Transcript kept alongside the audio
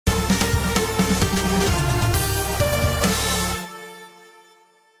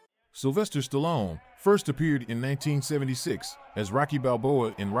Sylvester Stallone first appeared in 1976 as Rocky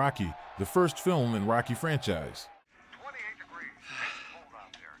Balboa in Rocky, the first film in Rocky franchise.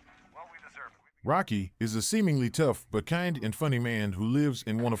 Rocky is a seemingly tough but kind and funny man who lives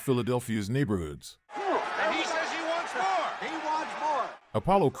in one of Philadelphia's neighborhoods. And he says he wants more! He wants more!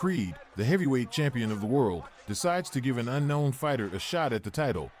 Apollo Creed, the heavyweight champion of the world, decides to give an unknown fighter a shot at the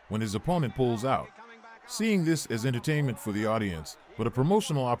title when his opponent pulls out. Seeing this as entertainment for the audience, but a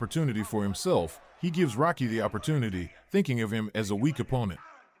promotional opportunity for himself, he gives Rocky the opportunity, thinking of him as a weak opponent.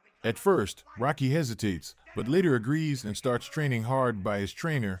 At first, Rocky hesitates, but later agrees and starts training hard by his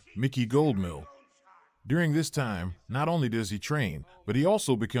trainer, Mickey Goldmill. During this time, not only does he train, but he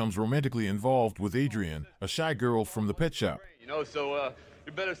also becomes romantically involved with Adrian, a shy girl from the pet shop. So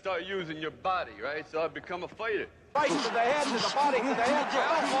you better start using your body, right? So I become a fighter. Right to the head, to the body, to the head.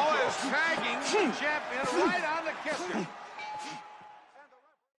 Balboa is tagging the champion right on the kisser.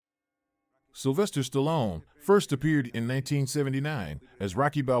 Sylvester Stallone first appeared in 1979 as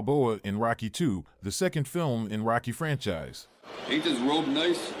Rocky Balboa in Rocky II, the second film in Rocky franchise. Ain't this robe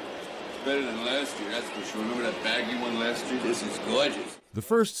nice? It's better than last year, that's for sure. Remember that baggy one last year? This is gorgeous. The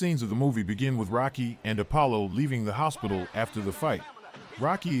first scenes of the movie begin with Rocky and Apollo leaving the hospital after the fight.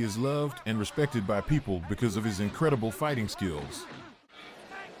 Rocky is loved and respected by people because of his incredible fighting skills.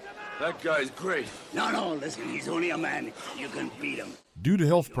 That guy's great. No, listen, he's only a man. You can beat him. Due to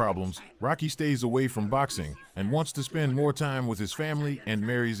health problems, Rocky stays away from boxing and wants to spend more time with his family and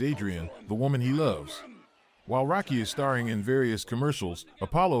marries Adrian, the woman he loves. While Rocky is starring in various commercials,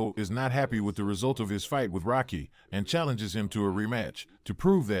 Apollo is not happy with the result of his fight with Rocky and challenges him to a rematch to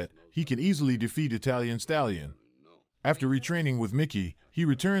prove that he can easily defeat Italian Stallion. After retraining with Mickey, he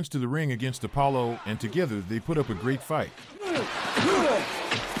returns to the ring against Apollo, and together they put up a great fight.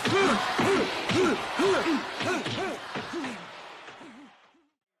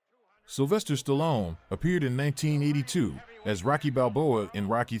 Sylvester Stallone appeared in 1982 as Rocky Balboa in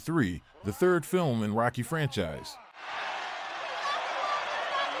Rocky III, the third film in Rocky franchise.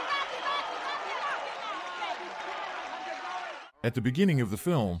 At the beginning of the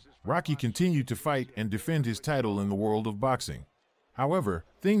film, Rocky continued to fight and defend his title in the world of boxing. However,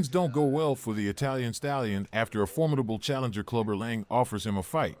 things don't go well for the Italian Stallion after a formidable challenger Clubber Lang offers him a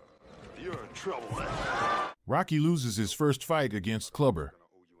fight. You're in trouble. Rocky loses his first fight against Clubber.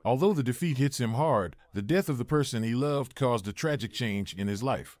 Although the defeat hits him hard, the death of the person he loved caused a tragic change in his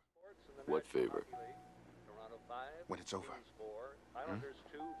life. What favor? When it's over.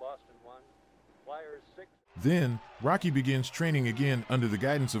 Then, Rocky begins training again under the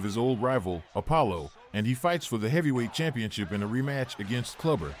guidance of his old rival, Apollo, and he fights for the heavyweight championship in a rematch against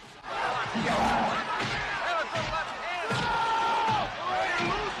Clubber.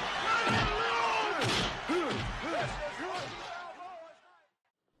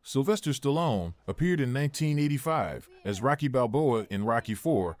 Sylvester Stallone appeared in 1985 as Rocky Balboa in Rocky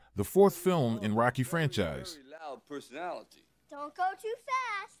IV, the fourth film in Rocky franchise. Very loud personality. Don't go too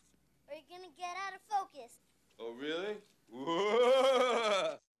fast, or you're gonna get out of focus. Oh, really?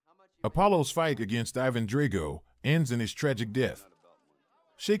 Apollo's fight against Ivan Drago ends in his tragic death.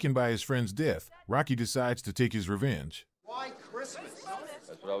 Shaken by his friend's death, Rocky decides to take his revenge. Why Christmas?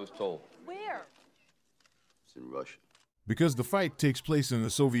 That's what I was told. Where? It's in Russia. Because the fight takes place in the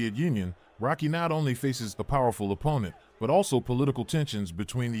Soviet Union, Rocky not only faces a powerful opponent, but also political tensions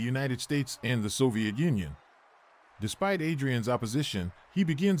between the United States and the Soviet Union. Despite Adrian's opposition, he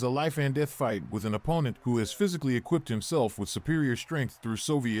begins a life-and-death fight with an opponent who has physically equipped himself with superior strength through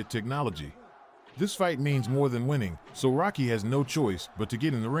Soviet technology. This fight means more than winning, so Rocky has no choice but to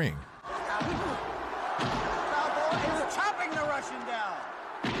get in the ring. Balboa is chopping the Russian down.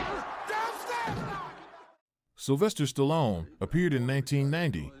 Sylvester Stallone appeared in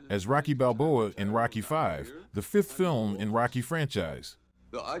 1990 as Rocky Balboa in Rocky V, the fifth film in Rocky franchise.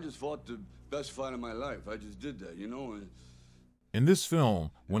 No, I just fought the best fight of my life. I just did that, you know? In this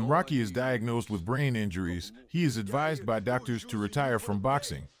film, when Rocky is diagnosed with brain injuries, he is advised by doctors to retire from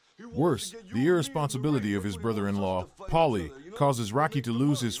boxing. Worse, the irresponsibility of his brother-in-law, Paulie, causes Rocky to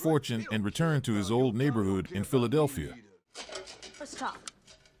lose his fortune and return to his old neighborhood in Philadelphia. Let's talk.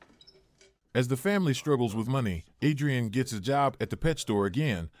 As the family struggles with money, Adrian gets a job at the pet store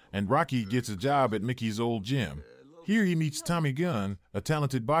again, and Rocky gets a job at Mickey's old gym. Here he meets Tommy Gunn, a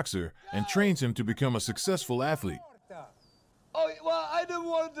talented boxer, and trains him to become a successful athlete. Oh, well, I didn't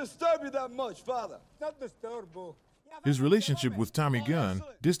want to disturb you that much, Father. Not disturbo. His relationship with Tommy Gunn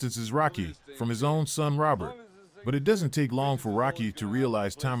distances Rocky from his own son Robert, but it doesn't take long for Rocky to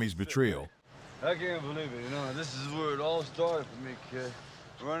realize Tommy's betrayal. I can't believe it, you know. This is where it all started for me, kid.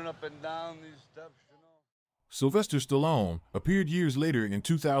 Running up and down these steps, you know. Sylvester Stallone appeared years later in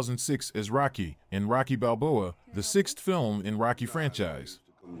 2006 as Rocky in Rocky Balboa, the sixth film in Rocky franchise.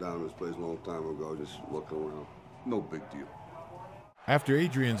 Come down to this place a long time ago, just looking around. No big deal. After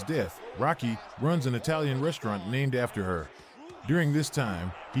Adrian's death, Rocky runs an Italian restaurant named after her. During this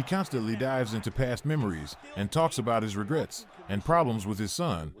time, he constantly dives into past memories and talks about his regrets and problems with his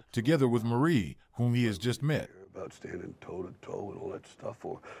son, together with Marie, whom he has just met. About standing toe to toe and all that stuff,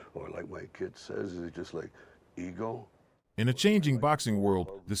 or like my kid says, is it just like ego? In a changing boxing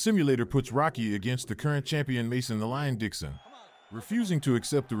world, the simulator puts Rocky against the current champion Mason the Lion Dixon. Refusing to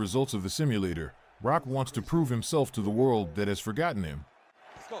accept the results of the simulator, Rock wants to prove himself to the world that has forgotten him.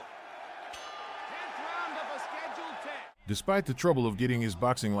 Despite the trouble of getting his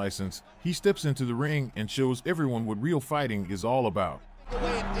boxing license, he steps into the ring and shows everyone what real fighting is all about.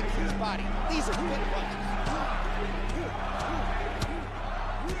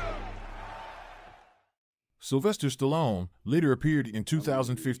 Sylvester Stallone later appeared in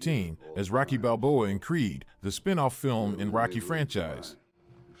 2015 as Rocky Balboa in Creed, the spin-off film in Rocky franchise.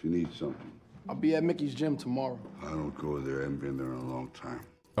 If you need something. I'll be at Mickey's gym tomorrow. I don't go there. I haven't been there in a long time.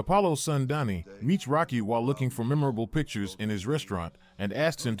 Apollo's son Donnie meets Rocky while looking for memorable pictures in his restaurant and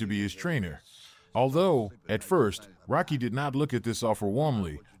asks him to be his trainer. Although, at first, Rocky did not look at this offer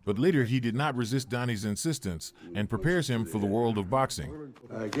warmly, but later he did not resist Donnie's insistence and prepares him for the world of boxing.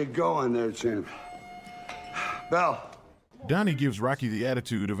 All right, get going there, champ. Bell. Donnie gives Rocky the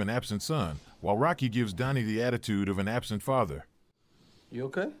attitude of an absent son, while Rocky gives Donnie the attitude of an absent father. You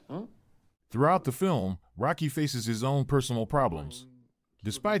okay? Huh? Throughout the film, Rocky faces his own personal problems.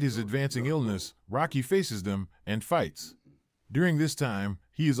 Despite his advancing illness, Rocky faces them and fights. During this time,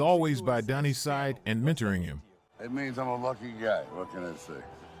 he is always by Donnie's side and mentoring him. It means I'm a lucky guy. What can I say?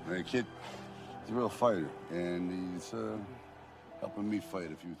 My kid, he's a real fighter, and he's helping me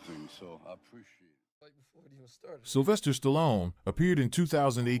fight a few things, so I appreciate it. Sylvester Stallone appeared in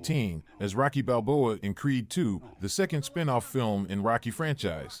 2018 as Rocky Balboa in Creed 2, the second spin-off film in Rocky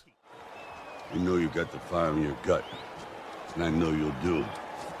franchise. I know you got the fire in your gut, and I know you'll do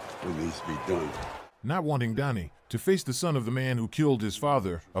what needs to be done. Not wanting Donnie to face the son of the man who killed his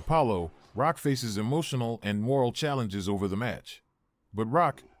father, Apollo, Rock faces emotional and moral challenges over the match. But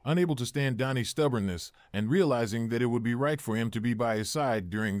Rock, unable to stand Donnie's stubbornness and realizing that it would be right for him to be by his side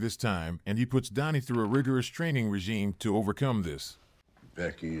during this time, and he puts Donnie through a rigorous training regime to overcome this.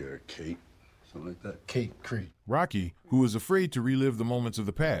 Becky or Kate, something like that. Kate Creed. Rocky, who is afraid to relive the moments of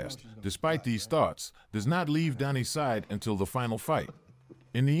the past, despite these thoughts, does not leave Donnie's side until the final fight.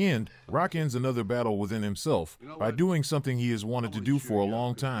 In the end, Rock ends another battle within himself by doing something he has wanted to do for a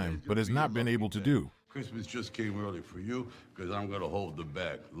long time, but has not been able to do. Christmas just came early for you, because I'm going to hold the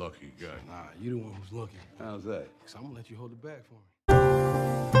bag. Lucky guy. Nah, you the one who's lucky. How's that? Because I'm going to let you hold the bag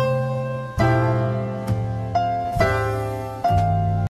for me.